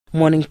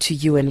Morning to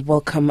you and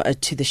welcome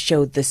to the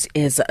show. This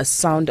is a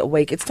Sound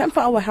Awake. It's time for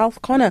our health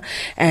corner,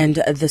 and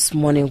this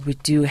morning we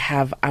do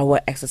have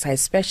our exercise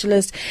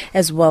specialist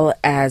as well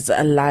as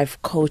a life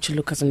coach,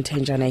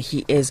 Mthenjane.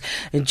 He is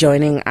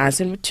joining us,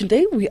 and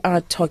today we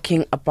are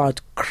talking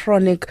about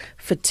chronic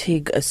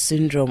fatigue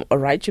syndrome. All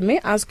right, you may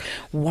ask,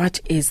 what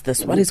is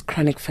this? What is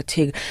chronic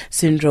fatigue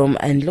syndrome?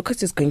 And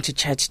Lucas is going to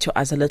chat to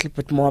us a little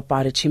bit more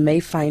about it. You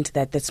may find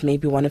that that's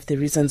maybe one of the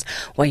reasons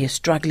why you're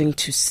struggling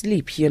to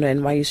sleep,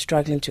 and why you're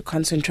struggling to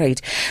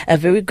concentrate. A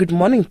very good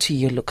morning to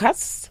you,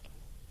 Lucas.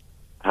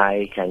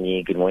 Hi,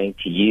 Kanye. Good morning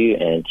to you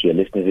and to your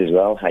listeners as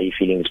well. How are you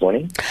feeling this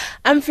morning?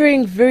 I'm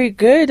feeling very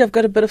good. I've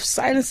got a bit of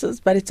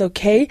sinuses, but it's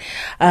okay.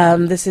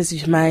 This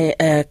is my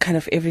kind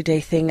of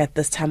everyday thing at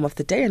this time of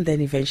the day, and then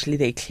eventually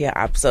they clear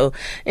up. So,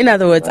 in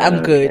other words,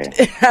 I'm good.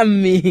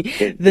 I'm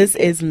me. This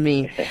is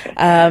me.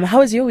 How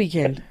was your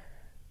weekend?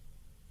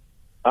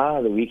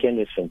 The weekend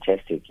was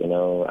fantastic.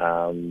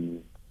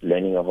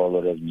 Learning a whole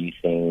lot of new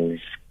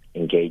things,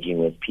 engaging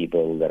with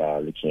people that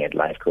are looking at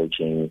life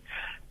coaching,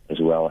 as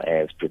well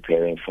as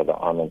preparing for the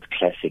Arnold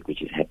Classic,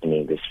 which is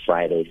happening this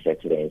Friday,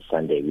 Saturday, and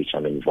Sunday, which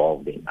I'm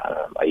involved in.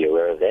 Are you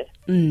aware of that?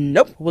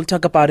 Nope. We'll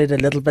talk about it a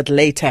little bit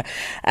later.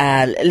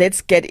 Let's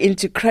get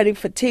into chronic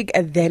fatigue,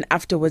 and then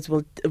afterwards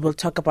we'll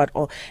talk about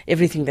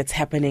everything that's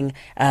happening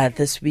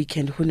this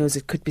weekend. Who knows?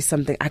 It could be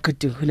something I could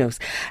do. Who knows?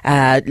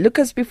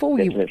 Lucas, before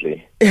we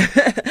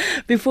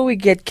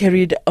get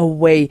carried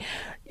away,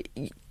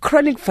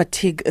 chronic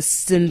fatigue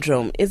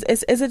syndrome, is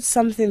it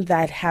something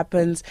that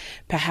happens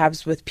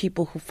perhaps with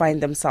people who find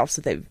themselves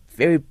with a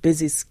very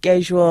busy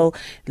schedule,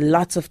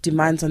 lots of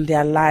demands on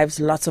their lives,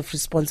 lots of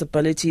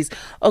responsibilities,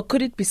 or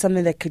could it be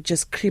something that could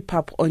just creep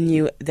up on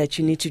you that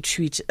you need to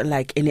treat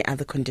like any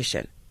other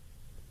condition?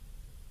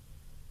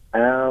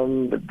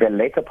 The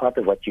later part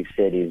of what you've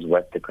said is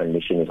what the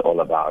condition is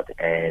all about,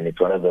 and it's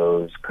one of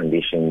those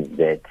conditions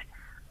that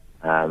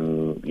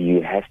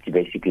you have to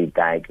basically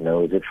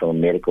diagnose it from a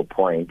medical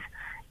point,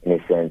 in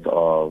a sense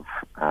of,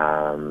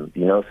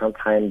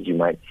 sometimes you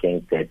might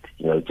think that,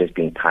 just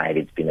being tired,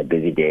 it's been a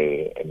busy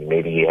day, and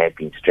maybe you have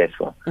been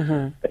stressful.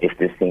 Mm-hmm. But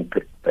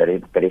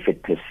if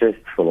it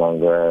persists for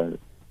longer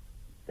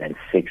than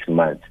 6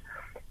 months,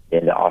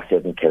 then there are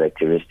certain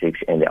characteristics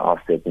and there are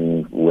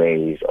certain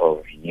ways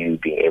of you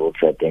being able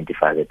to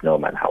identify that, no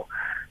man, how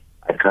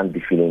I can't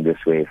be feeling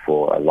this way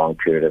for a long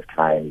period of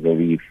time.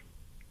 Maybe you've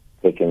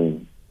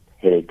taken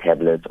headache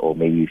tablets, or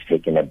maybe you've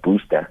taken a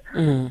booster,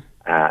 a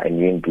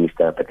immune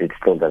booster, but it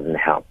still doesn't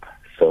help.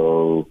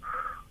 So,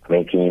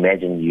 can you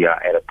imagine you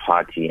are at a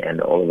party and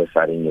all of a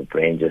sudden your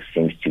brain just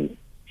seems to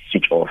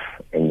switch off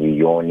and you're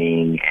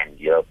yawning and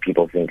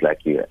people think like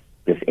you're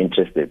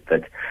disinterested,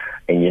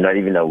 and you're not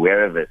even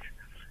aware of it.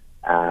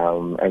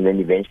 And then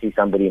eventually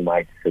somebody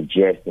might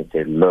suggest and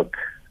say, look,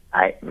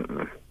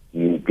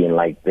 you've been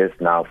like this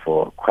now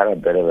for quite a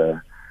bit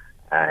of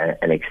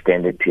an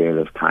extended period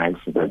of time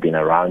since I've been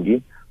around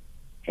you.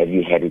 Have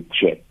you had it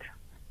checked?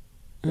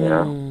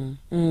 And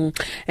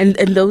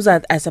those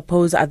are, I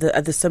suppose, are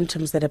the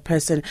symptoms that a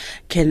person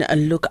can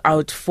look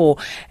out for.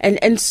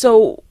 And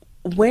so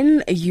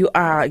when you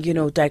are,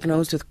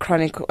 diagnosed with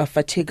chronic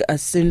fatigue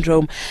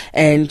syndrome,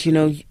 and,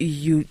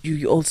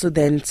 you also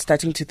then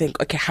starting to think,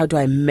 okay, how do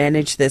I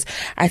manage this?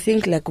 I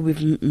think, like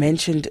we've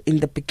mentioned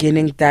in the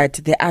beginning, that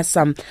there are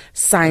some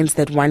signs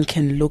that one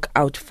can look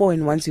out for.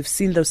 And once you've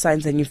seen those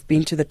signs and you've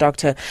been to the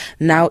doctor,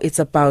 now it's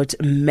about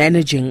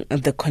managing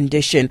the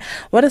condition.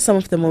 What are some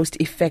of the most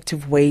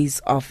effective ways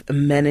of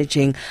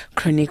managing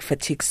chronic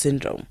fatigue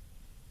syndrome?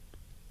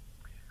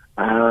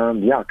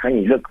 Look,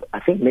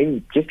 I think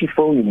maybe just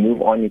before we move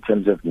on in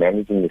terms of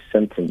managing the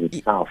symptoms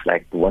itself,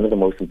 like one of the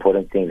most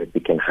important things that we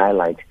can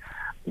highlight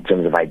in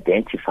terms of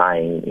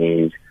identifying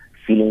is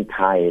feeling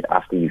tired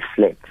after you've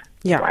slept.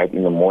 Yeah. Right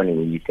in the morning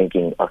when you're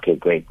thinking, okay,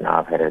 great,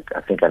 now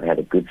I think I've had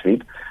a good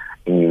sleep,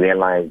 and you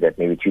realize that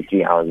maybe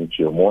 2-3 hours into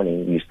your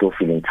morning you're still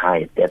feeling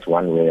tired. That's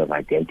one way of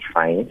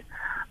identifying it.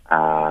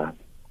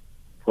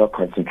 Poor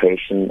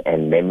concentration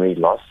and memory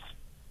loss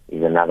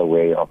is another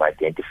way of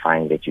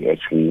identifying that you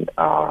actually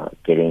are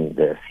getting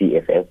the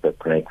CFS, the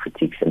chronic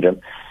fatigue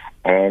syndrome,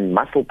 and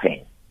muscle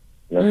pain.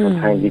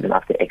 Sometimes even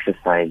after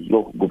exercise,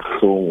 your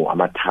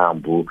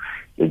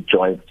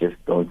joints just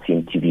don't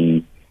seem to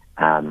be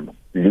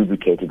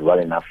lubricated well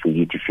enough for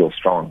you to feel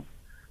strong.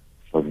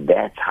 So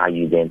that's how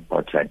you then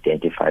start to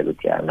identify with,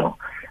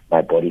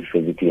 my body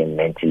physically and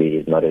mentally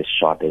is not as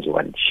sharp as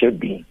what it should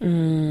be.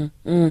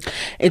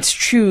 It's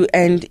true.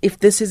 And if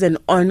this is an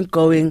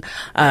ongoing,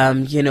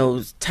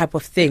 type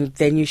of thing,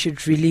 then you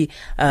should really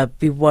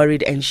be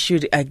worried and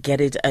should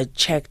get it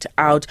checked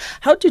out.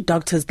 How do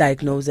doctors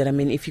diagnose it? I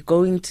mean, if you're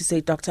going to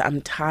say, doctor,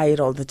 I'm tired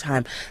all the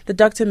time, the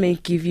doctor may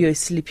give you a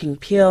sleeping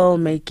pill,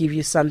 may give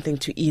you something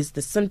to ease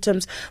the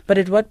symptoms. But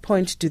at what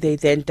point do they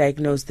then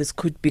diagnose this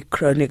could be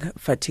chronic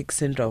fatigue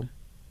syndrome?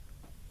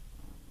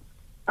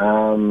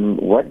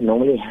 What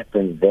normally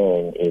happens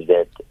then is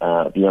that,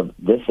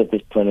 this at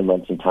this point in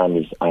months in time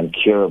is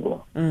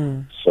uncurable.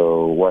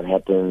 So what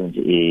happens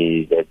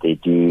is that they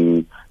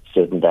do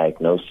certain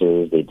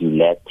diagnoses, they do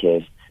lab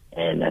tests,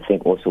 And I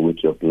think also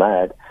with your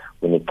blood,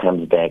 when it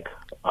comes back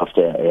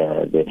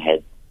after they've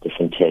had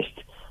different tests,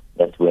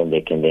 that's when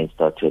they can then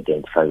start to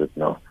identify with,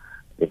 no,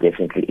 there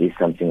definitely is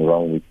something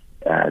wrong with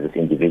this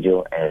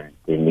individual, and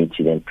they need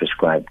to then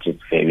prescribe just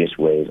various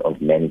ways of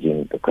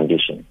managing the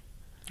condition.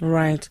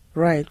 Right.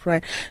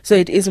 So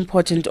it is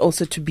important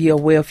also to be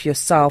aware of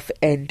yourself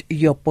and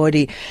your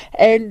body.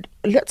 And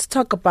let's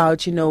talk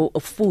about,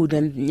 food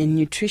and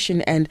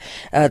nutrition and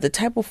the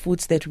type of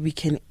foods that we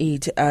can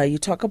eat. You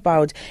talk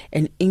about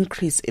an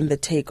increase in the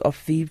take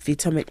of B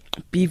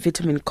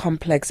vitamin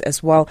complex,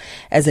 as well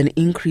as an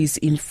increase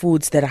in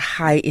foods that are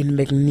high in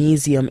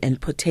magnesium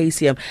and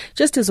potassium,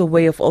 just as a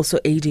way of also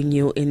aiding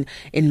you in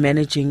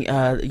managing,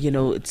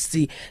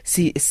 CFS.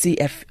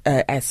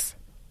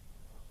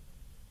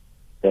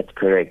 That's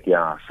correct,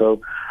 yeah. So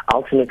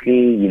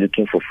ultimately, you're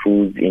looking for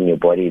foods in your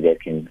body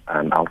that can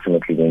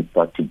ultimately then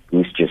start to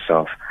boost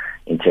yourself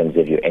in terms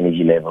of your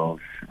energy levels,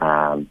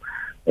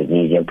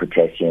 magnesium,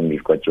 potassium.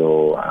 You've got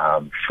your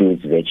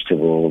fruits,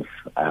 vegetables,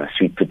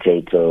 sweet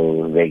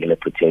potato, regular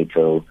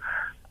potato.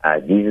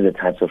 These are the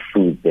types of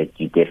foods that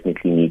you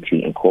definitely need to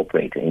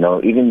incorporate.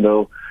 Even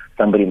though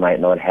somebody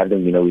might not have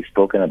them, we've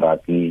spoken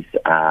about these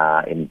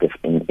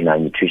in our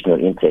nutritional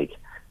intake,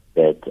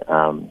 that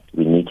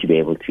we need to be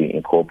able to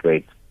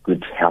incorporate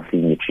good, healthy,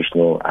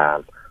 nutritional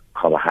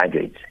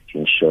carbohydrates to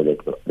ensure that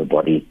the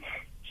body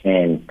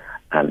can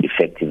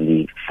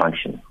effectively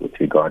function with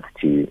regards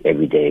to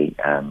everyday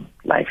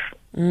life.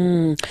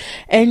 And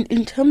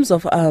in terms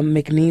of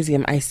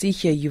magnesium, I see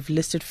here you've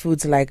listed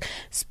foods like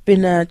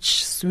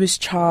spinach, Swiss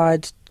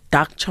chard,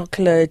 dark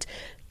chocolate,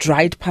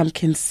 dried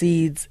pumpkin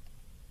seeds,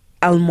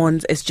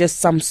 almonds as just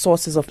some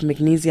sources of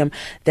magnesium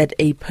that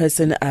a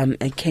person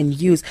can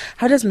use.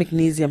 How does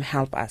magnesium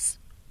help us?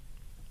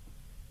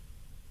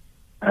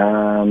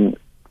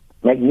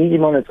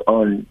 Magnesium on its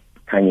own,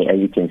 Kanye, as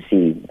you can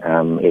see,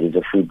 it is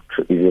a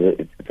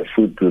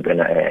food group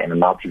and a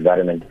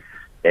multivitamin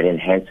that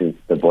enhances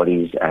the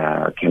body's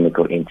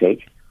chemical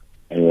intake,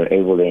 and we're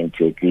able then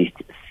to at least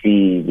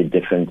see the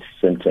different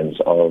symptoms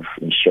of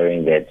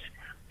ensuring that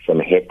from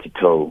head to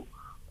toe,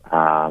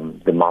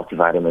 the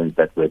multivitamins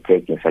that we're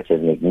taking, such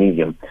as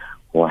magnesium,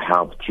 will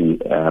help to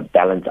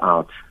balance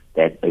out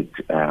that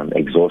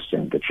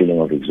exhaustion, the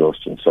feeling of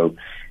exhaustion. So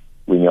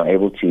when you're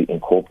able to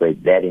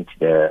incorporate that into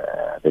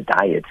the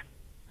diet,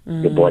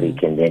 the body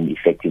can then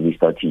effectively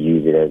start to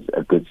use it as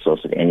a good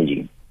source of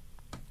energy.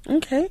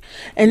 Okay.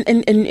 And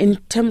in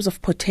terms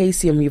of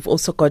potassium, you've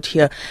also got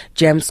here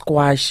jam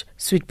squash,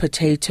 sweet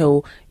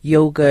potato,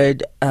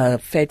 yogurt,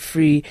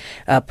 fat-free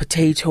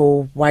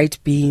potato, white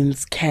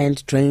beans,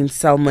 canned, drained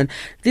salmon.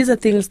 These are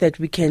things that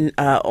we can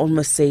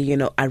almost say,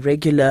 are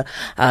regular,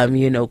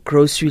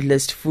 grocery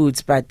list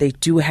foods, but they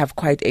do have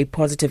quite a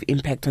positive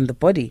impact on the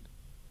body.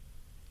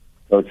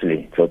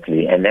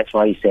 Totally. And that's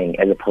why you're saying,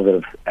 as a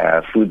positive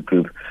food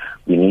group,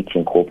 we need to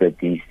incorporate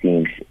these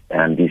things,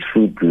 these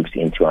food groups,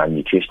 into our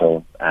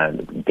nutritional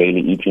daily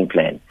eating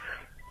plan.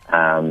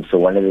 So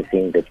one of the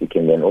things that we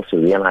can then also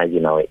realize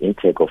in our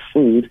intake of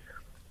food,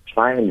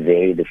 try and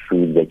vary the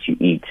food that you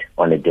eat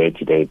on a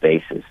day-to-day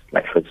basis.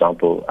 Like, for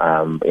example,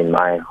 in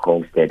my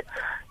homestead,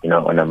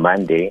 on a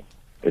Monday,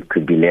 it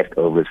could be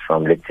leftovers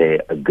from, let's say,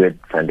 a good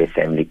Sunday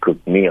family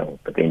cooked meal.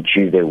 But then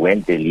Tuesday,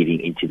 Wednesday,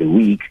 leading into the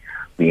week,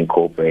 we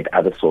incorporate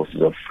other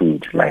sources of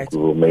food. Right. Like we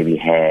will maybe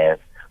have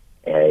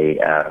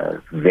a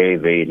very,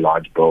 very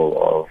large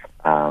bowl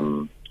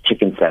of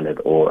chicken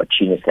salad or a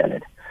tuna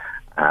salad.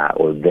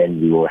 Or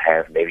then we will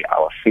have maybe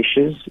our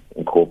fishes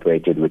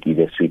incorporated with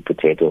either sweet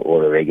potato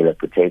or a regular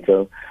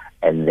potato.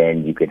 And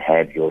then you could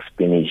have your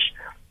spinach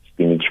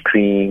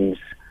creams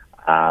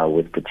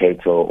with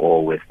potato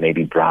or with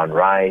maybe brown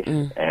rice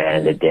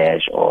and a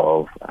dash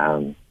of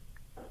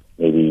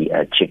maybe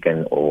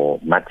chicken or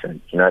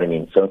mutton. You know what I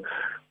mean? So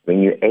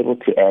when you're able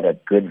to add a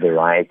good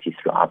variety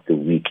throughout the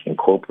week,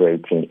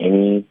 incorporating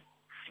any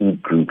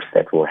food groups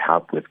that will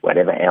help with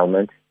whatever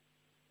ailment,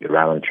 you're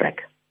right on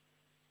track.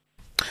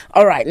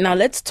 All right, now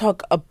let's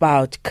talk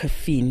about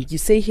caffeine. You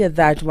say here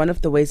that one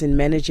of the ways in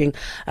managing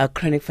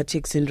chronic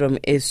fatigue syndrome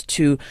is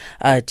to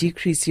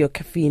decrease your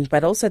caffeine,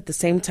 but also at the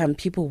same time,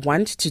 people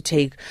want to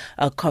take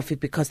coffee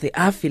because they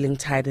are feeling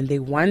tired and they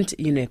want,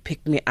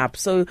 pick me up.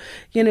 So,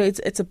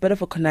 it's a bit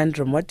of a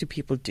conundrum. What do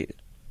people do?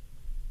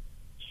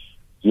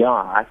 Yeah,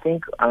 I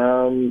think,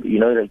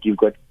 that you've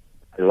got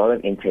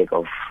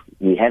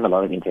we have a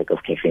lot of intake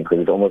of caffeine because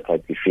it's almost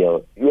like we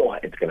feel,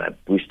 it's going to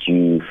boost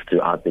you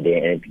throughout the day,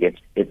 and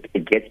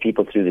it gets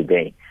people through the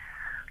day.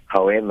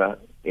 However,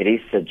 it is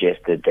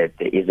suggested that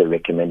there is a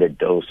recommended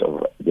dose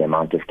of the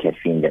amount of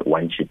caffeine that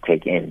one should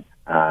take in.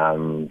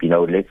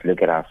 Let's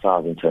look at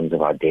ourselves in terms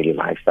of our daily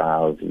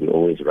lifestyles. We're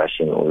always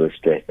rushing, always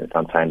stressed, and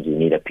sometimes we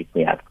need a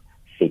pick-me-up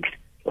fix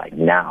like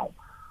now.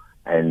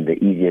 And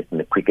the easiest and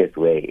the quickest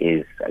way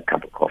is a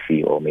cup of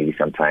coffee or maybe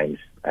sometimes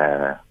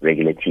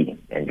regular tea.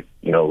 And,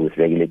 with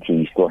regular tea,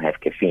 you still have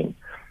caffeine.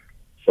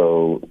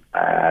 So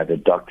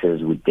the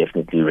doctors would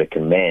definitely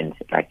recommend,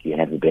 you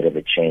have a bit of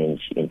a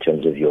change in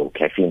terms of your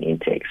caffeine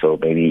intake. So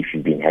maybe if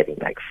you've been having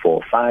 4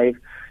 or 5,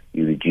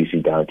 you reduce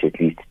it down to at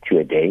least 2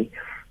 a day,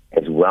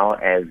 as well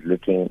as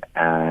looking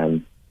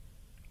at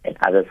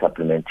other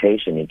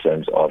supplementation in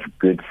terms of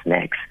good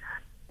snacks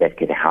that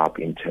could help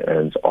in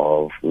terms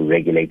of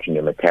regulating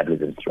your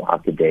metabolism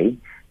throughout the day,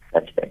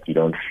 such that you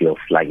don't feel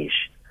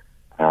sluggish.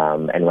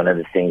 And one of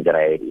the things that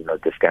I,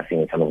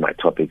 discussing in some of my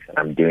topics that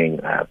I'm doing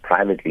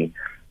privately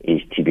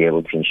is to be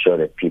able to ensure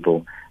that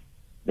people,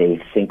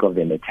 they think of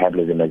their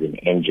metabolism as an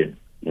engine.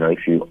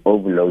 If you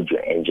overload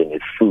your engine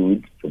with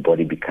food, your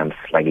body becomes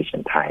sluggish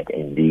and tired,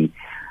 and the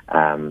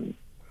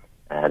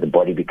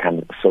body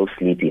becomes so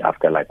sleepy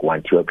after like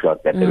 1, 2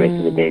 o'clock that the rest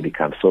of the day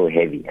becomes so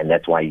heavy, and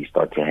that's why you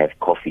start to have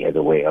coffee as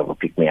a way of a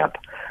pick-me-up.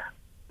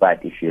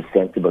 But if you're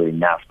sensible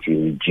enough to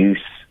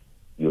reduce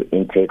your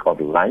intake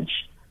of lunch,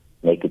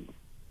 make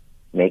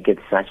it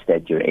such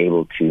that you're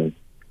able to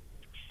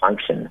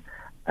function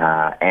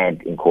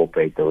and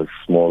incorporate those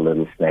small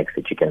little snacks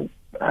that you can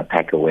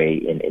pack away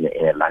in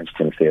a lunch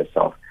tin for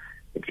yourself,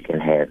 that you can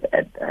have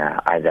at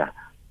either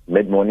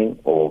mid-morning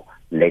or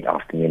late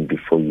afternoon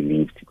before you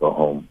leave to go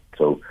home.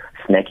 So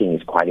snacking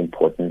is quite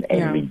important,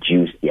 and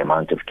reduce the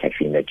amount of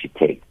caffeine that you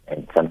take.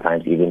 And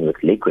sometimes even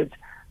with liquids,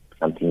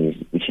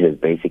 something which is as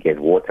basic as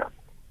water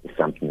is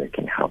something that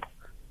can help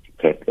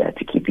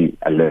to keep you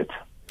alert.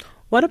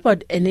 What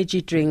about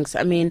energy drinks?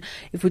 I mean,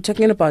 if we're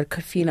talking about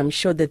caffeine, I'm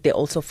sure that they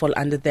also fall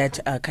under that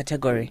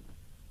category.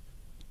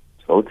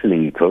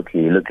 Totally.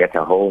 You look at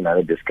a whole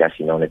another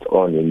discussion on its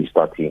own when you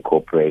start to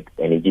incorporate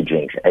energy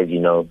drinks. As you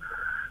know,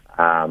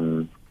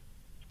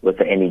 with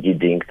the energy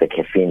drinks, the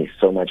caffeine is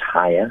so much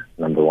higher,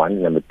 number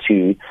one. Number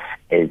two,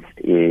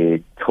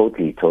 it's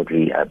totally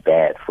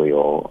bad for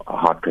your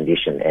heart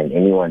condition. And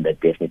anyone that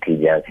definitely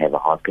does have a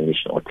heart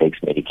condition or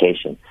takes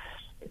medication,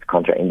 it's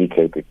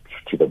contraindicated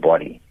to the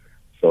body.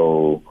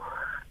 So,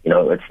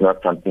 it's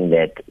not something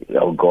that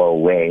will go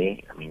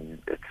away. I mean,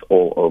 it's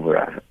all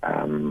over.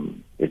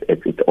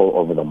 It's all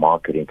over the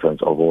market in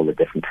terms of all the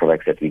different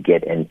products that we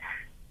get, and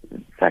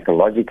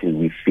psychologically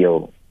we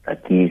feel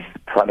that these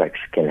products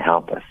can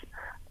help us,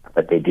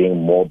 but they're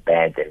doing more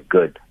bad than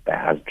good by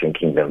us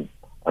drinking them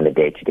on a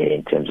day-to-day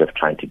in terms of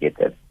trying to get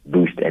that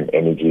boost and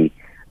energy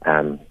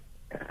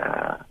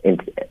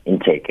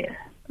intake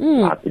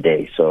throughout the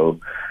day. So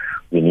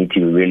we need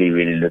to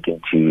really look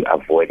into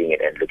avoiding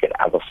it and look at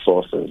other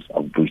sources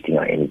of boosting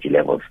our energy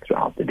levels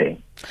throughout the day.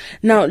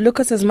 Now,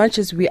 Lucas, as much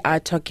as we are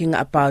talking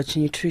about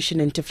nutrition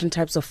and different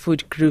types of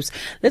food groups,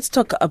 let's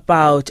talk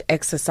about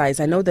exercise.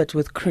 I know that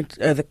with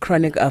the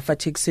chronic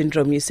fatigue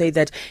syndrome, you say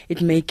that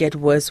it may get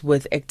worse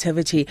with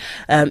activity.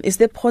 Is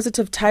there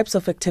positive types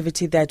of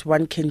activity that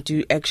one can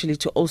do actually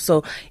to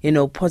also,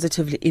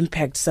 positively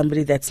impact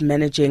somebody that's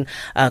managing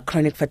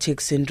chronic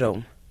fatigue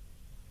syndrome?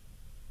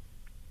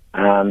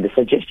 The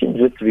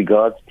suggestions with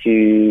regards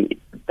to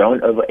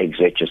don't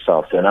overexert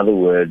yourself. So in other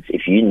words,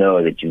 if you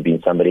know that you've been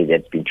somebody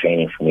that's been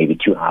training for maybe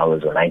 2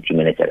 hours or 90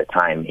 minutes at a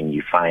time, and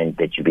you find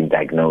that you've been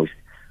diagnosed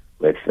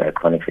with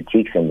chronic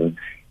fatigue syndrome,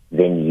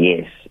 then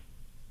yes,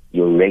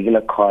 your regular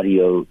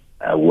cardio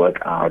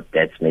workout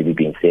that's maybe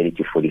been 30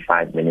 to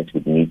 45 minutes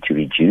would need to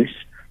reduce.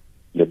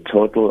 Your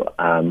total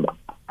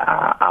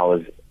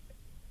hours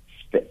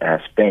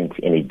spent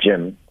in a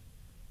gym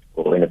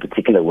or in a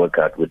particular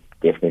workout would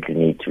definitely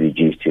need to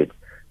reduce to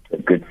a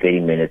good 30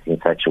 minutes in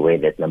such a way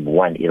that, number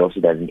one, it also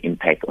doesn't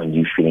impact on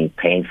you feeling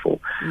painful.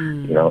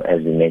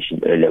 As we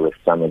mentioned earlier, with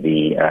some of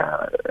the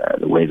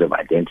ways of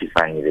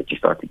identifying it, that you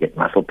start to get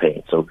muscle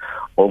pain. So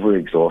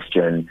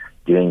overexhaustion,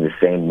 doing the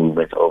same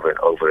movements over and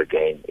over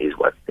again is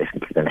what's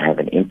definitely going to have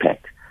an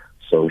impact.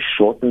 So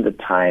shorten the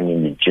time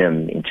in the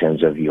gym in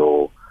terms of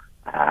your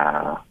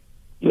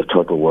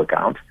total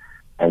workout,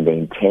 and the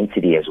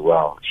intensity as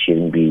well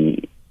shouldn't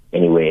be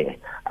anywhere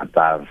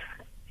above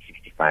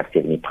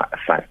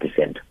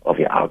 65-75% of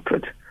your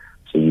output.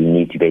 So you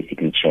need to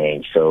basically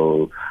change.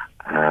 So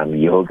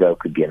yoga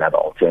could be another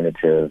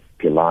alternative,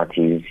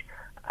 Pilates,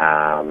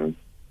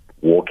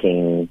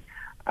 walking,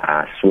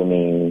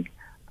 swimming,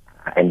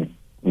 and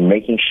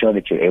making sure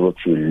that you're able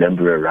to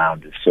limber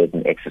around with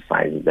certain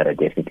exercises that are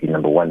definitely,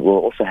 number one, will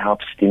also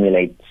help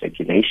stimulate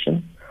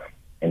circulation,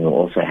 and will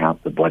also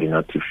help the body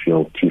not to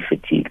feel too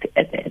fatigued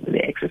at the end of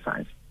the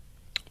exercise.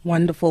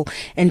 Wonderful.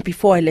 And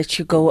before I let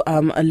you go,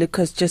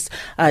 Lucas, just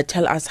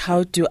tell us,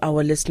 how do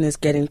our listeners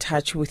get in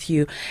touch with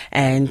you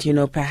and,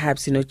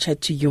 perhaps, chat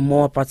to you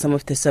more about some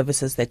of the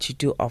services that you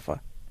do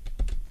offer?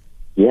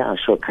 Yeah,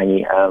 sure.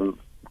 Kanye,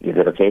 is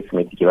it okay for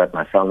me to give out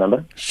my cell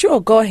number? Sure,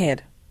 go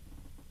ahead.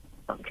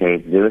 Okay,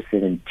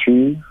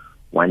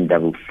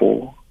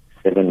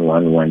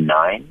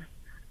 072-144-7119.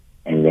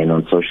 And then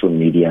on social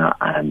media,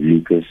 I'm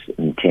Lucas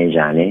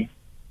Mthenjane.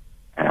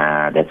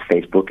 That's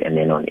Facebook, and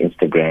then on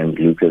Instagram,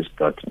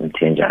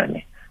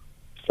 lucas.mthenjane.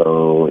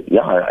 So,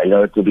 yeah, I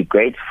know it would be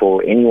great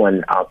for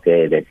anyone out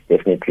there that's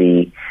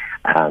definitely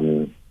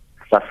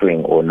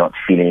suffering or not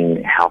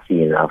feeling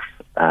healthy enough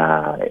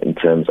in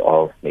terms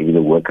of maybe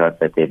the workout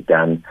that they've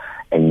done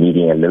and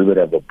needing a little bit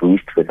of a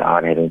boost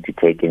without having to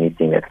take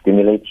anything that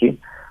stimulates you.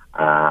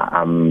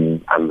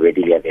 I'm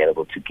readily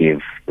available to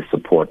give the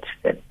support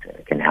that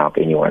can help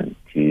anyone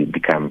to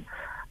become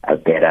a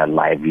better,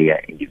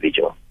 livelier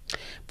individual.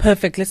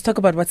 Perfect. Let's talk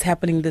about what's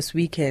happening this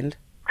weekend.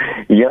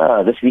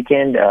 Yeah, this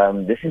weekend,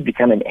 this has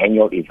become an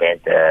annual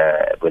event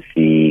with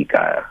the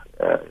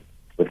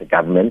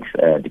government,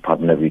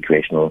 Department of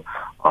Recreational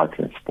Arts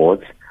and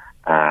Sports,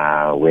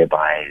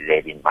 whereby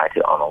they've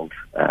invited Arnold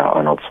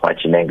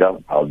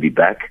Schwarzenegger. I'll be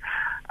back.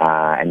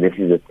 And this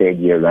is the third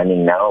year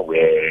running now,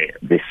 where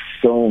there's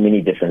so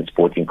many different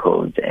sporting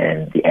codes,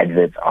 and the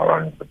adverts are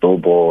on the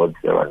billboards,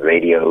 they're on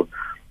radio,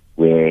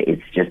 where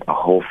it's just a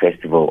whole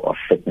festival of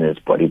fitness,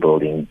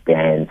 bodybuilding,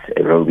 dance,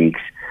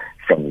 aerobics,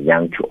 from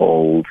young to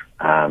old.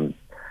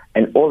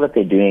 And all that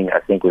they're doing, I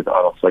think, with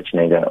Arnold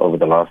Schwarzenegger over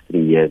the last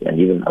 3 years and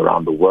even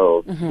around the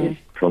world is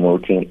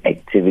promoting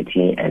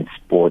activity and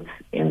sports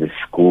in the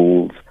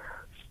schools,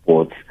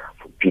 sports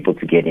for people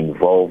to get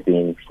involved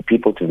in, for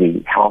people to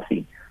be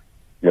healthy.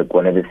 Look,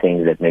 one of the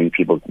things that maybe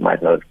people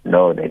might not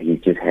know, that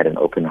he's just had an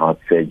open heart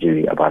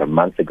surgery about a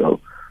month ago.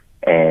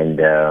 And,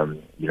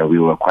 we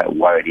were quite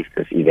worried if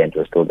this event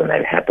was still going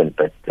to happen,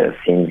 but it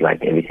seems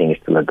like everything is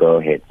still a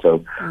go-ahead.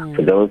 So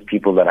for those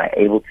people that are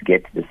able to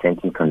get to the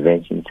Sandton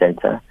Convention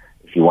Center,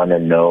 if you want to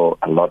know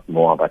a lot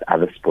more about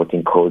other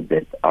sporting codes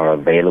that are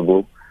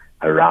available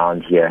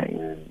around here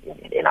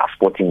in our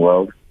sporting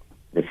world,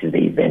 this is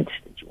the event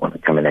that you want to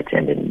come and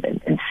attend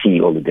and see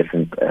all the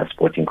different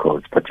sporting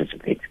codes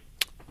participate.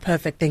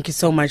 Perfect. Thank you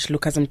so much,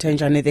 Lucas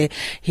Mthenjane there.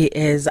 He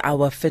is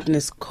our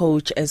fitness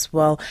coach as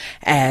well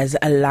as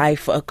a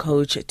life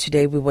coach.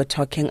 Today we were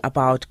talking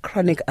about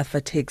chronic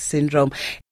fatigue syndrome.